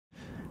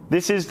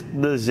This is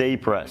the Z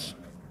press.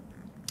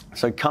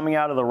 So coming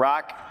out of the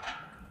rack,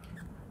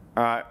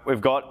 all right,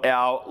 we've got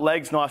our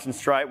legs nice and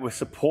straight. We're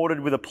supported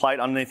with a plate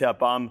underneath our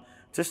bum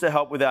just to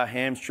help with our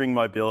hamstring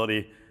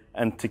mobility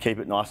and to keep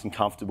it nice and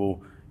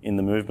comfortable in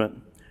the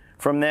movement.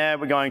 From there,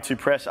 we're going to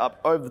press up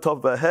over the top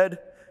of our head,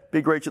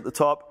 big reach at the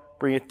top,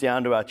 bring it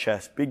down to our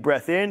chest. Big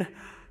breath in,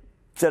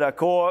 set our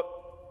core,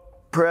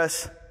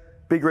 press,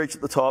 big reach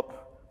at the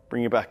top,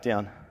 bring it back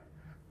down.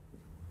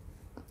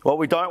 What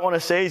we don't want to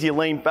see is you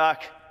lean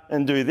back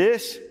and do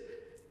this,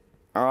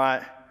 all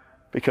right,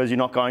 because you're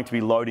not going to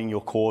be loading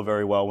your core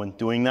very well when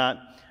doing that,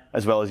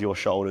 as well as your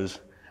shoulders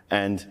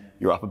and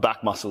your upper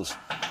back muscles.